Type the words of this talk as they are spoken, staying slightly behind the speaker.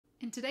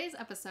In today's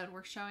episode,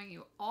 we're showing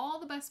you all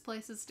the best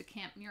places to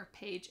camp near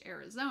Page,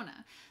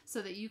 Arizona, so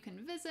that you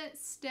can visit,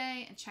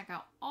 stay, and check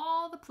out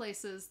all the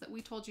places that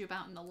we told you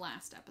about in the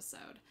last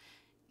episode.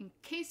 In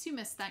case you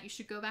missed that, you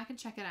should go back and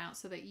check it out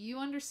so that you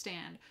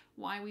understand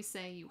why we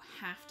say you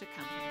have to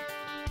come here.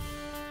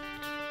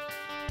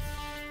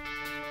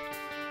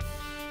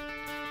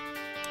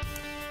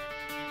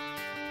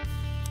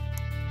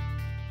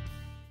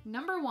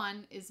 Number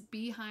 1 is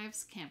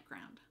Beehives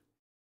Campground.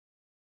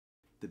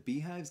 The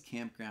Beehives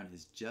Campground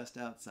is just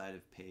outside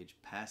of Page,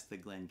 past the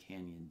Glen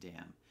Canyon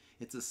Dam.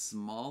 It's a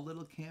small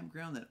little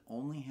campground that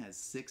only has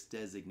 6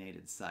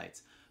 designated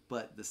sites,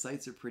 but the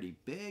sites are pretty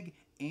big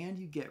and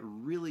you get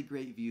really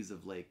great views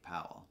of Lake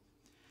Powell.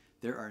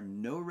 There are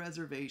no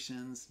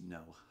reservations,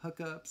 no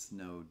hookups,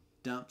 no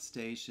dump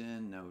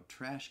station, no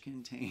trash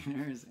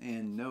containers,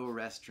 and no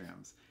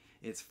restrooms.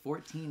 It's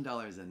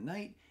 $14 a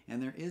night,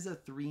 and there is a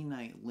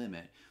 3-night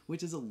limit,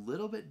 which is a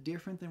little bit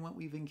different than what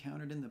we've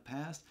encountered in the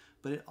past,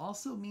 but it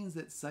also means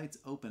that sites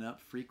open up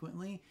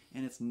frequently,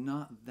 and it's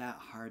not that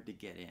hard to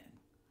get in.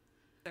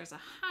 There's a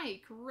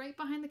hike right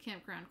behind the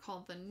campground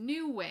called the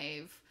New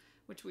Wave,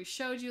 which we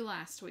showed you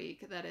last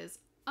week, that is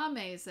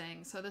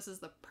amazing. So this is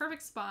the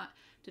perfect spot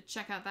to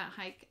check out that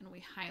hike, and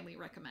we highly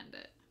recommend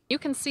it. You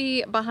can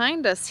see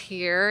behind us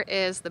here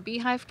is the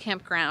Beehive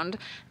Campground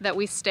that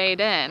we stayed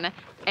in,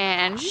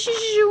 and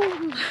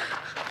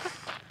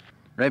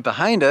right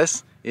behind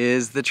us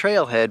is the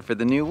trailhead for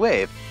the New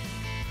Wave.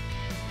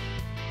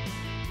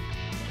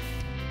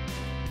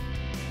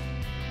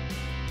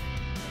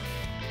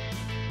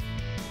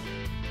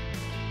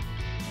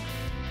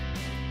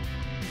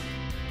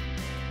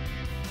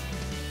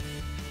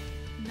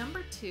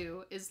 Number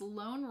 2 is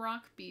Lone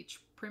Rock Beach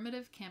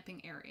Primitive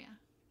Camping Area.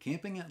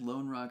 Camping at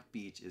Lone Rock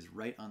Beach is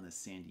right on the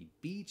sandy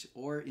beach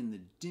or in the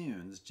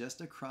dunes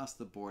just across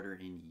the border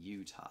in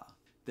Utah.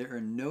 There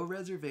are no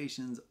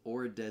reservations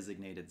or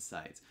designated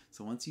sites,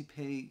 so once you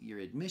pay your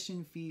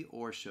admission fee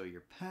or show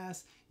your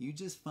pass, you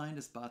just find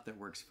a spot that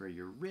works for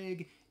your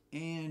rig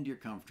and you're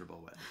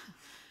comfortable with.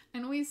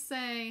 And we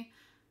say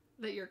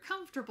that you're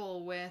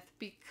comfortable with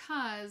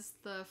because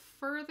the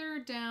further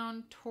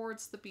down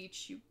towards the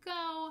beach you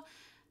go,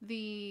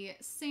 the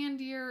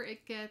sandier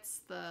it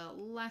gets, the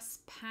less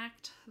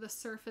packed the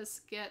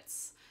surface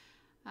gets.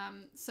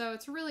 So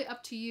it's really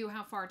up to you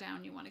how far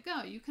down you want to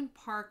go. You can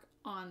park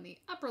on the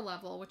upper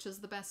level, which is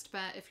the best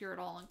bet if you're at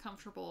all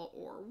uncomfortable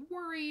or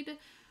worried.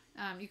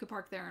 You could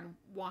park there and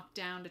walk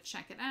down to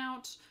check it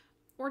out,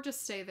 or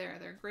just stay there.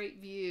 There are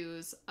great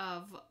views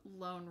of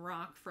Lone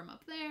Rock from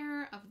up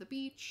there, of the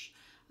beach,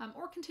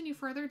 or continue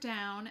further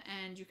down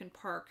and you can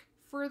park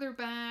further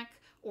back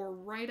or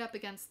right up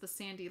against the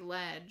sandy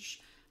ledge.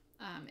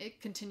 It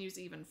continues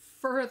even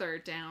further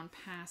down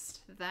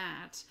past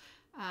that.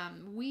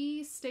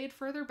 We stayed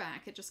further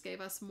back. It just gave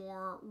us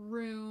more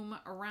room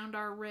around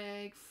our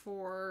rig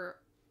for,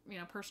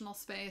 personal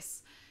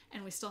space,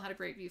 and we still had a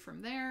great view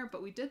from there,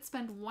 but we did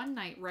spend one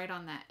night right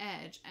on that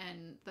edge,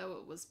 and though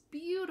it was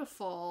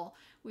beautiful,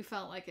 we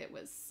felt like it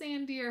was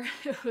sandier,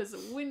 it was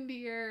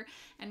windier,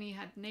 and you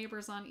had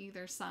neighbors on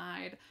either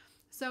side.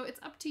 So it's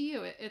up to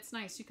you. It's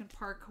nice. You can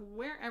park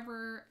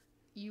wherever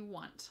you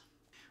want.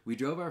 We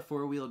drove our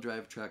 4-wheel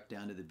drive truck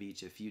down to the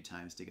beach a few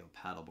times to go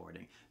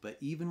paddleboarding, but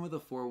even with a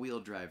 4-wheel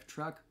drive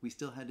truck, we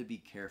still had to be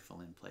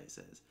careful in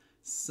places.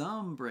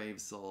 Some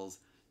brave souls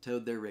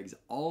towed their rigs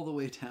all the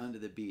way down to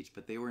the beach,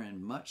 but they were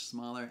in much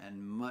smaller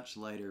and much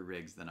lighter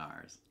rigs than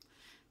ours.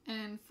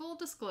 And full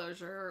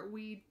disclosure,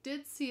 we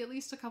did see at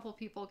least a couple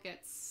people get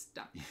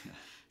stuck. Yeah.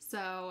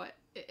 So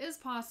it is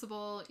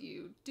possible.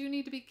 You do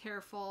need to be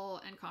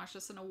careful and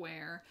cautious and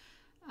aware.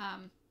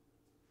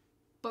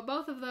 But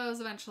both of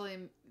those eventually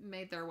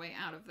made their way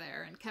out of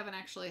there, and Kevin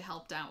actually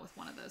helped out with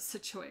one of those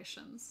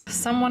situations.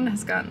 Someone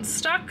has gotten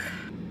stuck,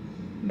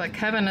 but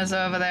Kevin is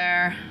over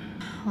there.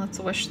 Let's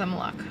wish them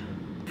luck.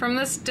 From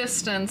this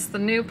distance, the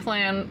new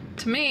plan,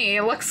 to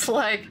me, looks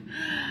like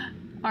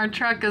our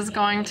truck is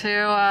going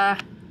to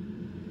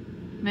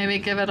maybe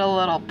give it a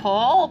little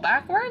pull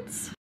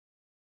backwards.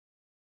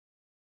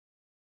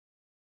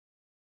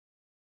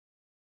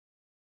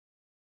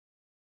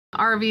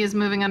 RV is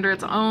moving under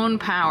its own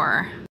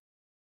power.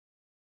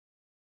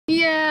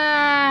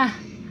 Yeah,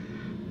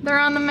 they're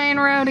on the main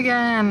road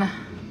again.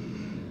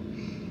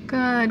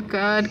 Good,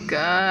 good,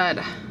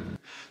 good.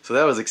 So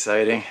that was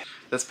exciting.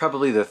 That's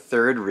probably the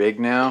 3rd rig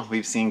now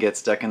we've seen get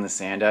stuck in the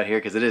sand out here,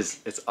 because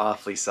it's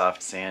awfully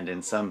soft sand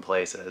in some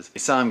places. We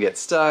saw them get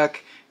stuck,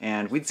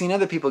 and we'd seen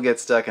other people get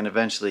stuck and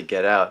eventually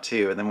get out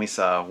too. And then we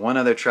saw one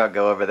other truck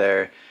go over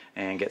there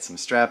and get some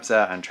straps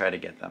out and try to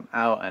get them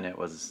out, and it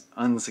was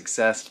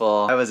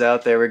unsuccessful. I was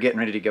out there, we're getting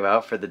ready to go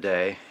out for the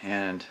day,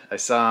 and I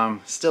saw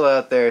them still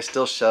out there,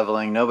 still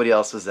shoveling. Nobody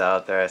else was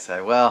out there. I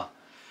said, well,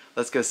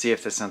 let's go see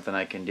if there's something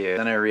I can do.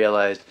 Then I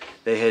realized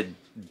they had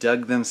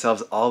dug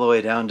themselves all the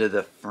way down to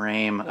the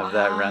frame of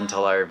that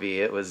rental RV.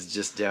 It was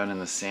just down in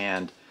the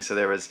sand. So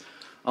there was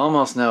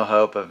almost no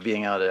hope of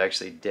being able to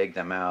actually dig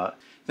them out.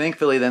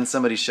 Thankfully, then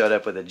somebody showed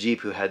up with a Jeep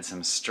who had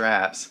some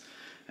straps,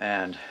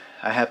 and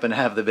I happen to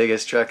have the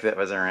biggest truck that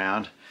was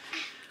around.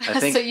 I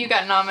think so you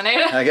got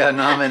nominated? I got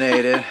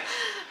nominated.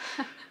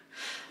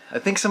 I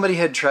think somebody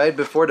had tried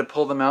before to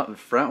pull them out in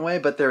front way,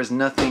 but there was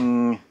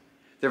nothing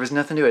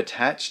to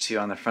attach to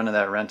on the front of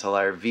that rental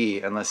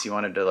RV unless you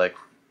wanted to like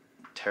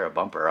tear a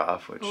bumper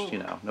off, which, you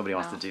know, nobody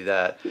wants to do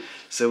that.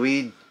 So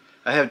I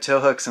have tow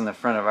hooks in the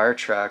front of our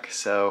truck,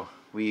 so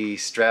we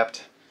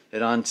strapped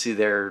it onto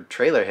their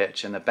trailer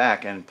hitch in the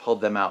back and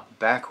pulled them out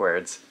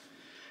backwards.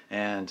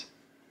 And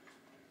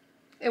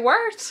it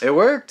worked. It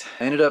worked.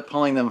 I ended up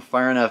pulling them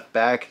far enough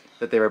back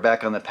that they were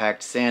back on the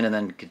packed sand and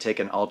then could take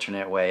an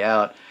alternate way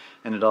out.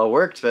 And it all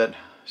worked, but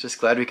just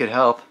glad we could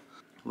help.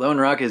 Lone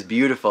Rock is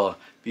beautiful.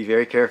 Be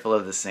very careful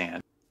of the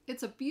sand.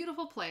 It's a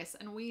beautiful place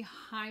and we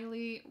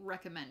highly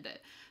recommend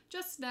it.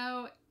 Just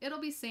know it'll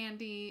be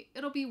sandy,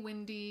 it'll be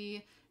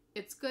windy.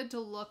 It's good to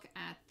look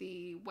at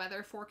the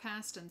weather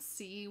forecast and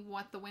see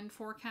what the wind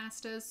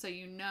forecast is so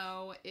you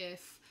know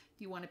if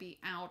you want to be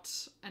out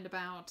and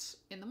about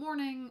in the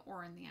morning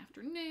or in the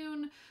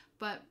afternoon.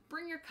 But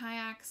bring your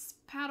kayaks,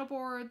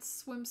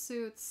 paddleboards,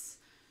 swimsuits,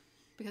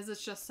 because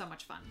it's just so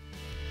much fun.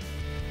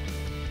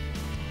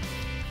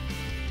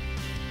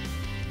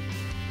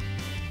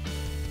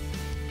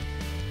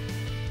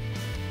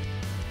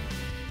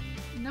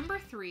 Number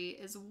 3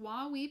 is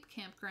Wahweap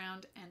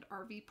Campground and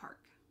RV Park.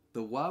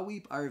 The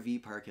Wahweap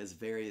RV Park has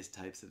various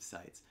types of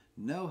sites.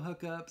 No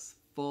hookups,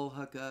 full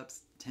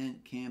hookups,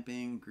 tent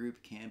camping,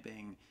 group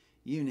camping,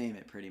 you name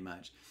it pretty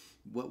much.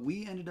 What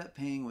we ended up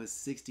paying was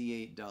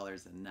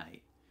 $68 a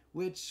night,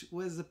 which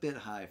was a bit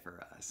high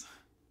for us.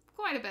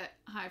 Quite a bit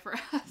high for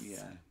us.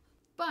 Yeah.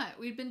 But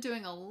we'd been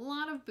doing a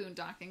lot of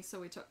boondocking, so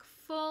we took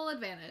full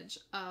advantage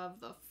of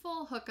the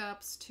full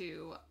hookups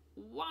to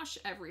wash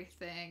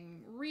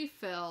everything,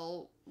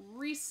 refill,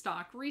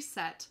 restock,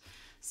 reset,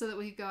 so that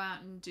we could go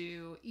out and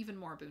do even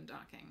more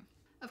boondocking.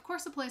 Of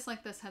course, a place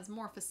like this has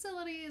more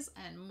facilities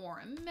and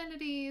more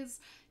amenities.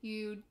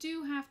 You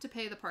do have to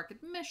pay the park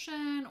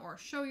admission or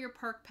show your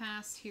park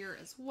pass here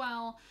as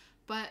well,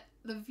 but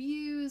the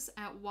views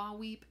at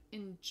Wahweap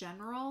in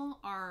general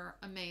are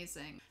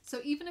amazing. So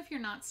even if you're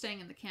not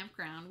staying in the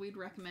campground, we'd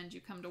recommend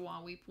you come to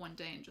Wahweap one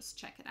day and just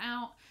check it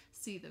out,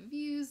 see the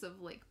views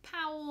of Lake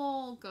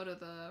Powell, go to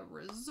the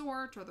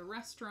resort or the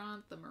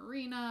restaurant, the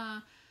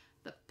marina,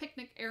 the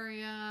picnic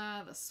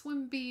area, the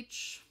swim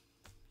beach.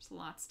 There's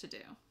lots to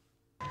do.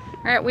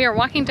 All right, we are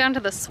walking down to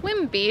the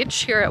swim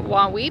beach here at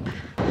Wahweap.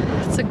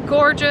 It's a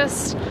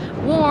gorgeous,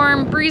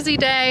 warm, breezy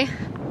day,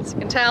 as you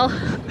can tell.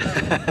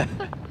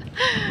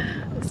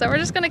 So we're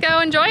just gonna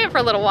go enjoy it for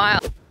a little while.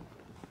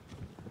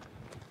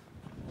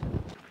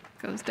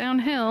 Goes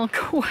downhill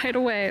quite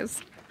a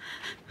ways.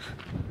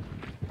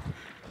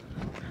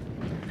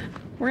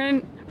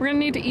 We're gonna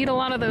need to eat a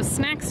lot of those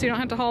snacks so you don't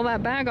have to haul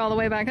that bag all the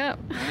way back up.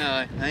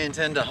 No, I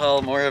intend to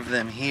haul more of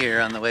them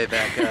here on the way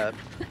back up.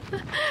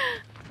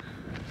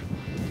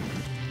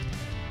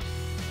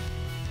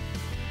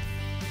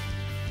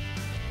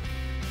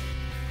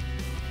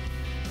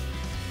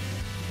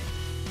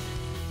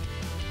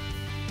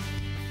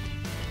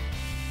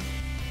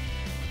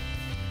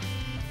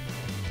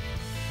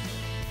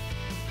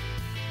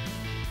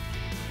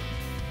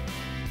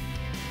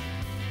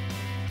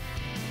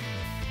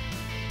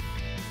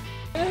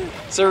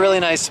 It's a really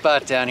nice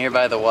spot down here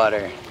by the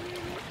water.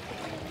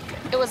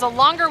 It was a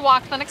longer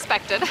walk than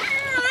expected.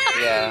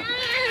 Yeah.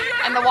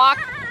 And the walk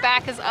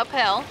back is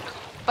uphill,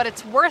 but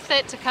it's worth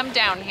it to come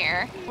down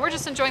here. We're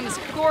just enjoying this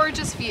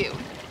gorgeous view.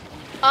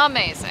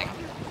 Amazing.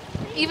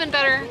 Even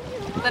better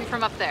than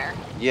from up there.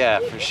 Yeah,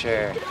 for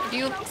sure. If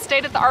you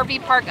stayed at the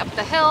RV park up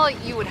the hill,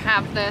 you would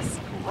have this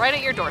right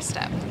at your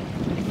doorstep.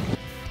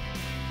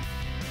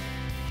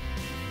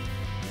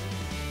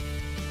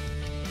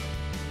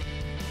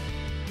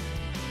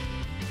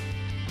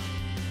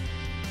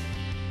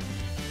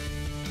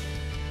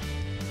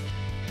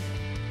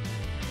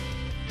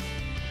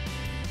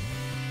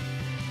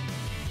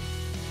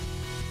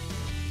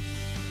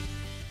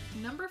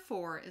 Number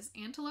 4 is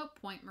Antelope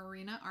Point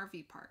Marina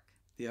RV Park.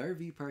 The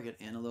RV park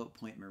at Antelope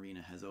Point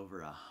Marina has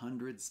over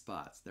 100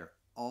 spots. They're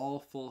all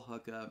full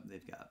hookup.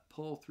 They've got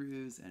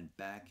pull-throughs and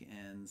back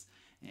ends,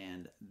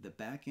 and the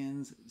back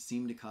ends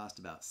seem to cost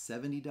about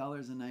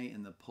 $70 a night,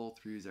 and the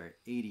pull-throughs are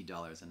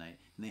 $80 a night,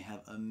 and they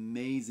have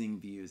amazing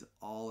views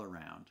all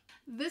around.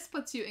 This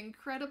puts you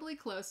incredibly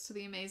close to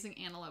the amazing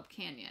Antelope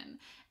Canyon,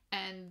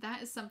 and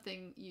that is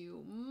something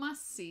you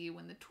must see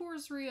when the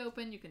tours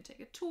reopen. You can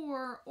take a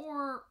tour,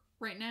 or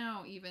right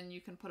now, even, you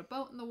can put a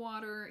boat in the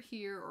water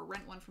here or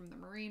rent one from the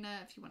marina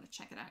if you want to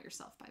check it out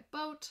yourself by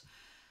boat.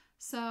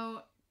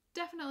 So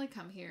definitely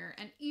come here.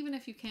 And even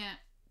if you can't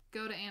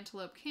go to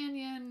Antelope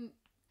Canyon,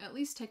 at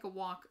least take a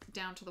walk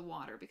down to the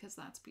water because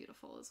that's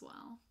beautiful as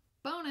well.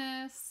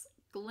 Bonus,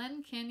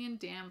 Glen Canyon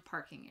Dam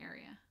parking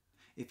area.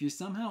 If you're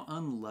somehow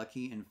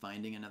unlucky in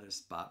finding another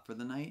spot for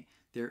the night,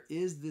 there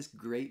is this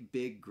great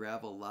big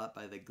gravel lot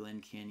by the Glen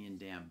Canyon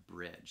Dam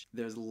Bridge.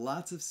 There's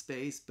lots of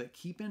space, but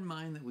keep in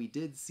mind that we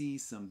did see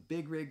some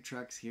big rig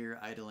trucks here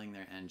idling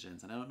their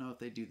engines. And I don't know if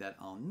they do that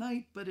all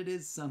night, but it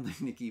is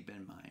something to keep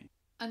in mind.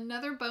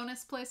 Another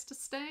bonus place to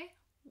stay,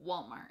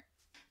 Walmart.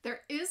 There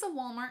is a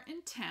Walmart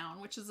in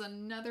town, which is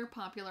another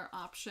popular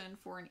option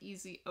for an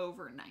easy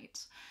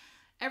overnight.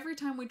 Every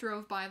time we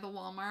drove by the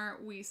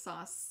Walmart, we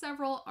saw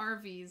several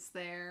RVs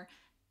there,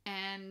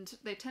 and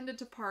they tended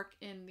to park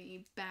in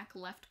the back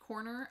left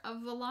corner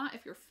of the lot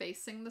if you're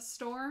facing the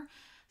store.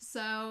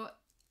 So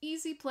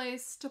easy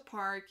place to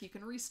park. You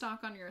can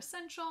restock on your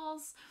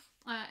essentials,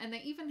 and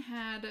they even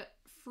had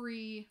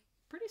free,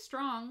 pretty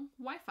strong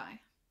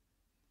Wi-Fi.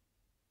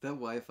 That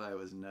Wi-Fi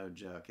was no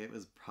joke. It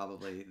was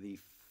probably the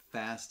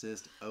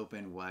fastest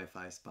open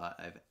Wi-Fi spot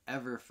I've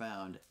ever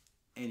found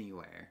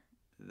anywhere.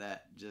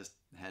 That just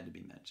had to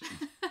be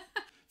mentioned.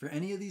 For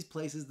any of these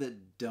places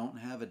that don't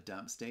have a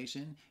dump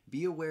station,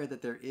 be aware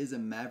that there is a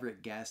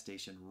Maverick gas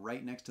station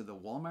right next to the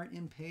Walmart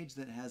in Page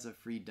that has a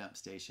free dump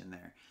station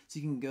there. So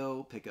you can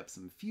go pick up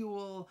some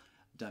fuel,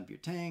 dump your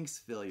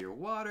tanks, fill your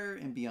water,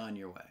 and be on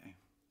your way.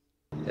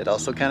 It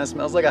also kind of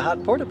smells like a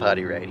hot porta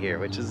potty right here,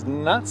 which is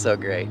not so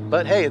great,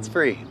 but hey, it's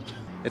free.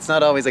 It's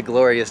not always a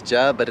glorious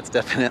job, but it's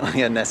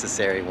definitely a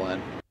necessary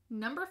one.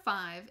 Number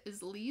 5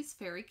 is Lees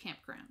Ferry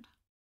Campground.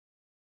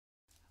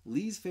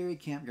 Lees Ferry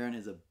Campground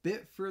is a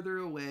bit further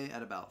away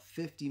at about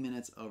 50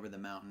 minutes over the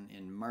mountain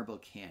in Marble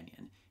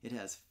Canyon. It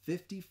has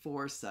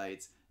 54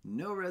 sites,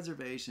 no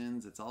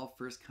reservations, it's all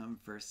first come,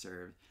 first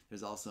served.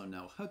 There's also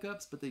no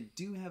hookups, but they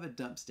do have a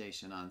dump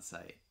station on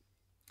site.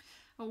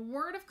 A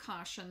word of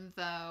caution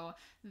though,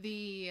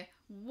 the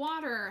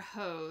water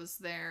hose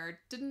there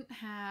didn't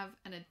have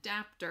an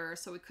adapter,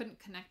 so we couldn't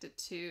connect it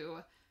to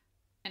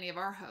any of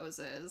our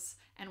hoses,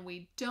 and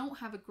we don't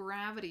have a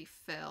gravity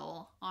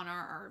fill on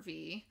our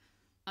RV,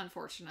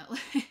 unfortunately.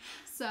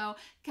 So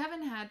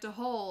Kevin had to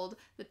hold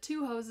the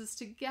two hoses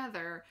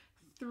together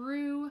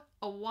through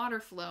a water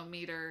flow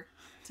meter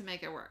to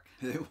make it work.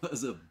 It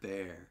was a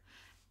bear.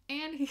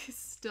 And he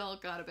still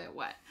got a bit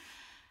wet.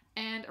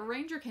 And a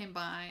ranger came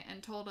by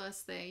and told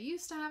us they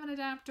used to have an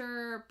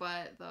adapter,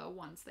 but the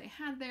ones they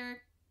had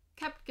there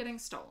kept getting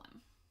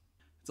stolen.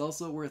 It's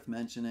also worth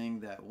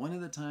mentioning that one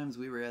of the times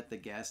we were at the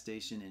gas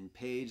station in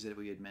Page that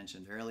we had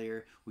mentioned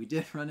earlier, we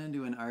did run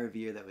into an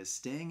RVer that was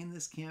staying in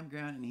this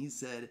campground, and he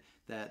said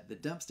that the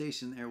dump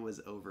station there was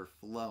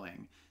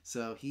overflowing.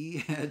 So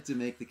he had to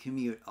make the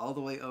commute all the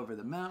way over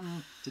the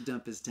mountain to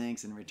dump his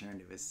tanks and return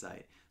to his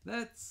site.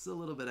 That's a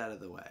little bit out of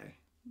the way.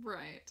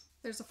 Right.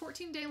 There's a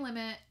 14-day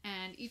limit,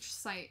 and each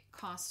site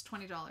costs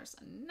 $20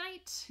 a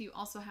night. You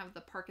also have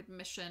the park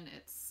admission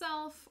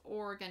itself,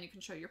 or again, you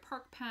can show your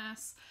park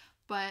pass.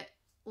 But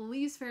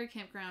Lees Ferry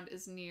Campground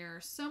is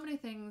near so many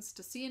things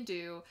to see and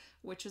do,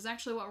 which is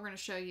actually what we're going to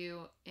show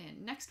you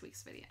in next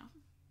week's video.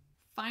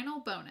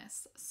 Final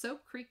bonus,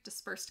 Soap Creek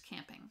Dispersed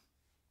Camping.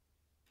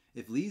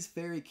 If Lees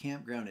Ferry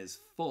Campground is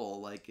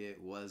full like it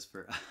was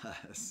for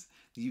us,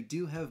 you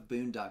do have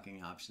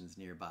boondocking options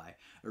nearby.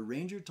 A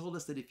ranger told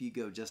us that if you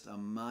go just a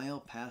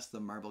mile past the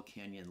Marble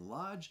Canyon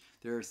Lodge,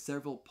 there are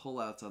several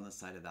pullouts on the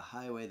side of the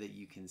highway that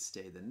you can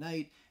stay the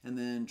night and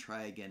then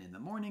try again in the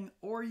morning,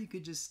 or you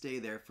could just stay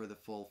there for the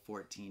full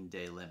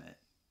 14-day limit.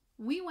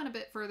 We went a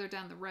bit further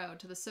down the road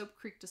to the Soap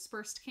Creek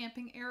Dispersed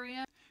Camping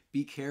area.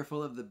 Be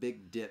careful of the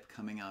big dip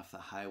coming off the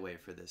highway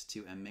for this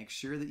too, and make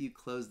sure that you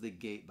close the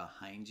gate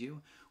behind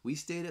you. We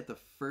stayed at the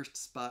first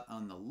spot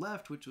on the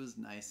left, which was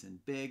nice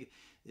and big.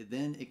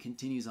 Then it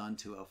continues on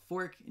to a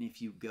fork, and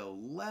if you go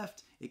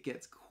left, it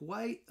gets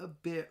quite a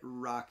bit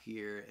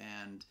rockier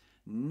and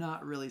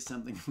not really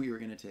something we were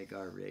going to take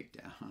our rig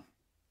down.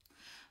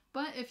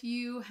 But if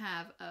you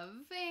have a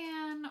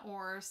van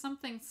or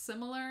something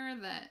similar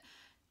that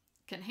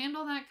can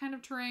handle that kind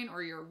of terrain,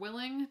 or you're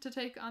willing to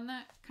take on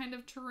that kind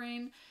of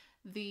terrain,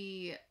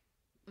 the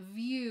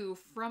view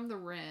from the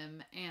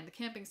rim and the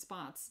camping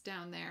spots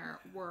down there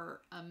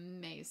were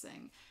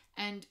amazing.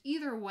 And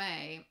either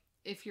way,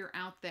 if you're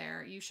out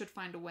there, you should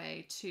find a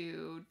way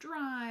to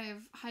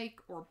drive, hike,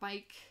 or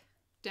bike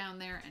down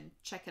there and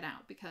check it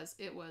out, because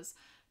it was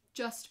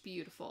just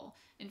beautiful.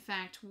 In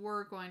fact,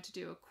 we're going to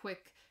do a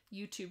quick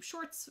YouTube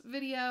Shorts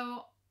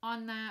video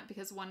on that,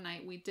 because one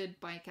night we did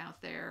bike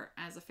out there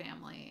as a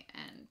family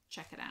and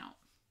check it out.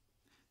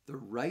 The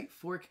right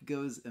fork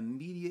goes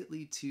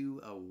immediately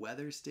to a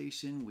weather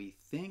station, we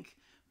think,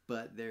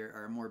 but there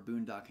are more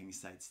boondocking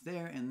sites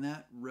there, and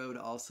that road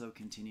also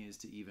continues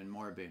to even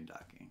more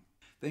boondocking.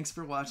 Thanks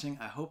for watching.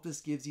 I hope this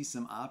gives you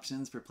some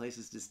options for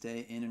places to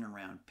stay in and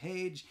around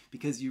Page,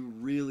 because you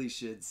really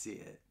should see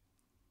it.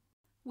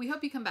 We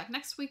hope you come back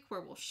next week, where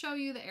we'll show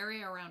you the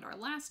area around our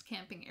last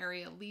camping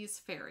area,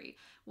 Lees Ferry.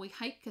 We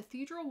hike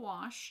Cathedral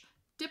Wash,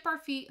 dip our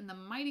feet in the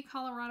mighty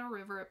Colorado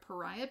River at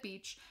Pariah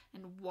Beach,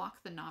 and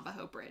walk the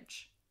Navajo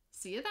Bridge.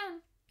 See you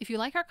then! If you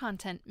like our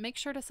content, make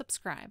sure to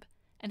subscribe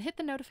and hit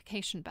the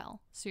notification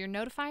bell so you're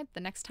notified the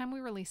next time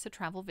we release a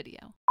travel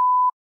video.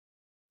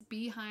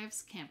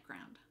 Beehives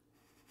Campground.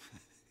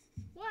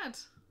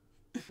 What?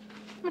 I'm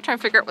gonna try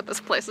and figure out what this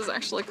place is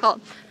actually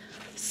called.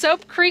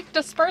 Soap Creek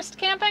Dispersed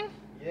Camping?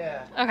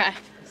 Yeah. Okay.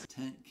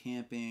 Tent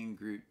camping,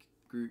 group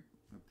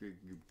of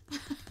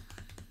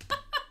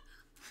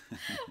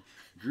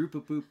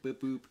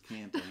boop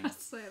camping.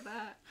 Say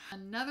that.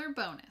 Another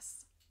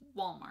bonus,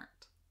 Walmart.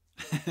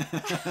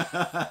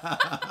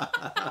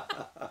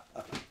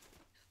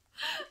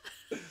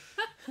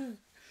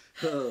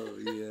 Oh,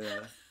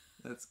 yeah.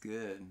 That's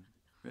good.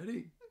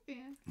 Ready?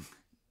 Yeah.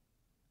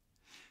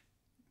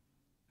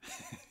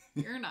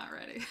 You're not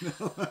ready.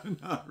 No, I'm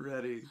not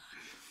ready.